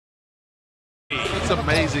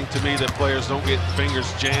amazing to me that players don't get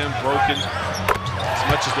fingers jammed, broken. As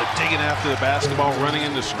much as they're digging after the basketball, running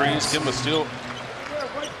into screens, Kemba still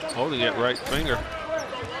holding it right finger.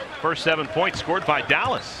 First 7 points scored by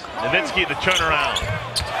Dallas. Nowitzki the turnaround.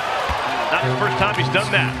 Not the first time he's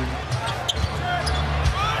done that.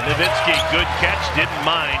 Nowitzki, good catch, didn't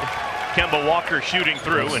mind Kemba Walker shooting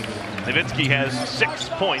through, and Nowitzki has 6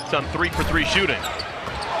 points on 3-for-3 shooting.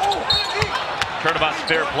 Turnabout's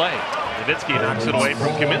fair play. Nowitzki knocks it away from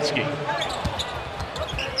Kaminsky.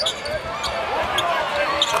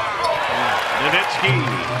 Nowitzki.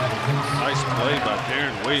 Nice play by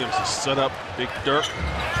Darren Williams to set up Big Dirk.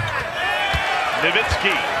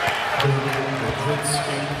 Nowitzki.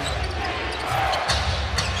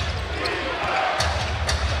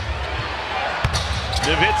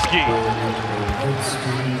 Nowitzki.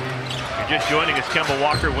 You're just joining us. Kemba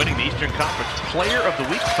Walker winning the Eastern Conference Player of the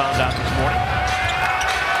Week, found out this morning.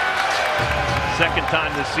 Second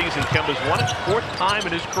time this season Kemba's won it, 4th time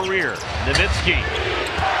in his career. Nowitzki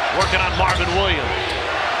working on Marvin Williams.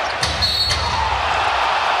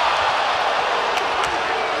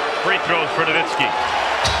 Free throws for Nowitzki.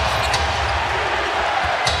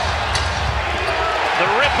 The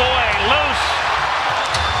rip away, loose.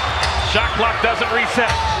 Shot clock doesn't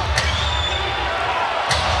reset.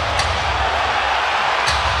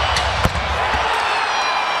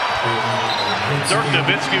 Dirk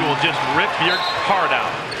Nowitzki will just rip your heart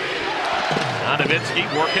out. Now Nowitzki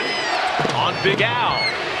working on Big Al.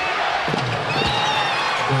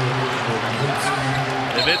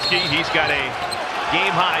 Nowitzki, he's got a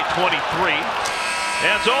game-high 23.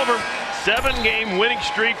 And it's over. 7-game winning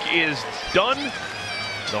streak is done.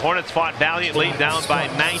 The Hornets fought valiantly, down by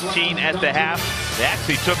 19 at the half. They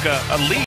actually took a lead.